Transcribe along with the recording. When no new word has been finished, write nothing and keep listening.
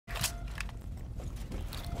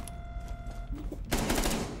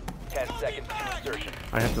seconds to insertion.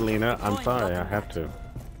 I have to lean up. I'm sorry, I have to.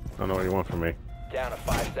 I don't know what you want from me. Down to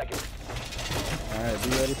 5 seconds. Alright, be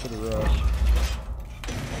ready for the rush.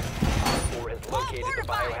 Op 4 has located the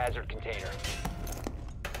biohazard container.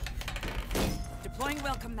 Deploying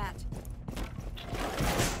welcome mat.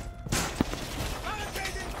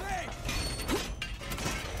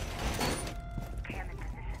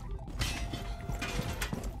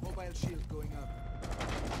 Mobile shield going up.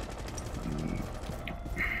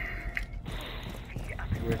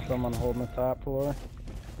 Is someone holding the top floor?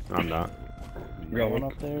 I'm not. Going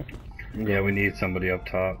up there? Yeah, we need somebody up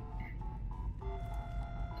top.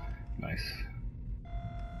 Nice.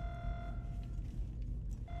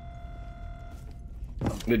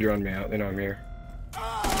 They drone me out. They know I'm here.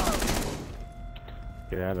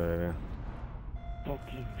 Get out of there.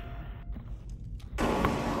 Okay.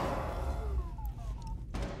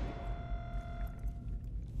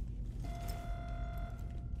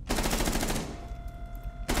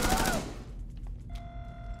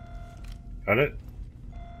 Got it?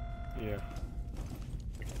 Yeah.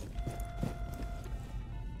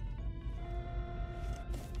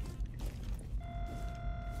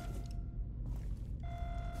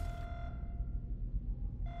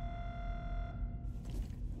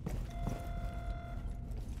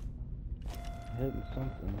 Hitting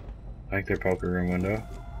something. I think their poker room window.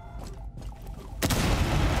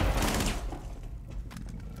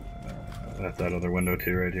 That's that other window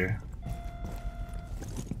too, right here.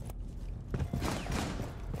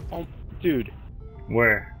 Oh, dude.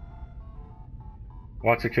 Where?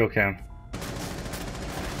 Watch the kill cam.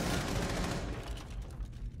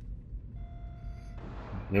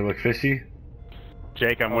 They look fishy.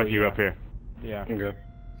 Jake, I'm with you up here. Yeah. Okay.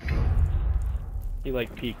 He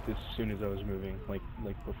like peeked as soon as I was moving, like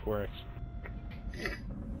before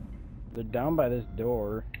They're down by this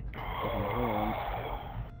door.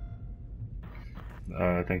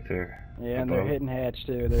 I think they're. Yeah, and above. they're hitting hatch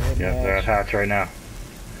too. They're hitting Yeah, they're at hatch. hatch right now.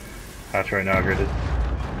 Hatch right now, gridded.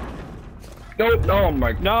 Nope. Oh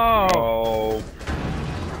my. No. Oh.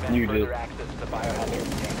 Prevent You further did. access to the biohazard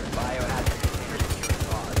container. Biohazard container securing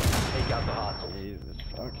pod. Take out the hostiles. Jesus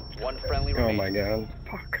fucking. One friendly Oh remaining. my god.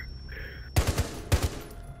 Fuck.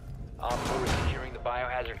 Op 4 is securing the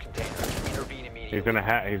biohazard container. Intervene immediately.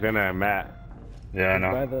 He's in a mat. Yeah, I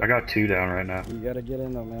By know. the- I got 2 down right now. You gotta get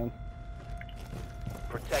in though, man.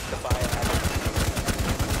 Protect the biohazard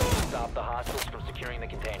container. Stop the hostiles from securing the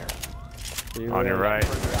container. Be On your ready. right.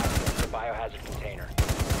 Further access to the biohazard container.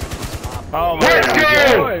 Oh my Let's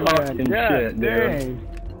god. go! Boy, man, Fucking God shit, dude. dang.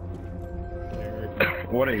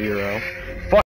 What a hero.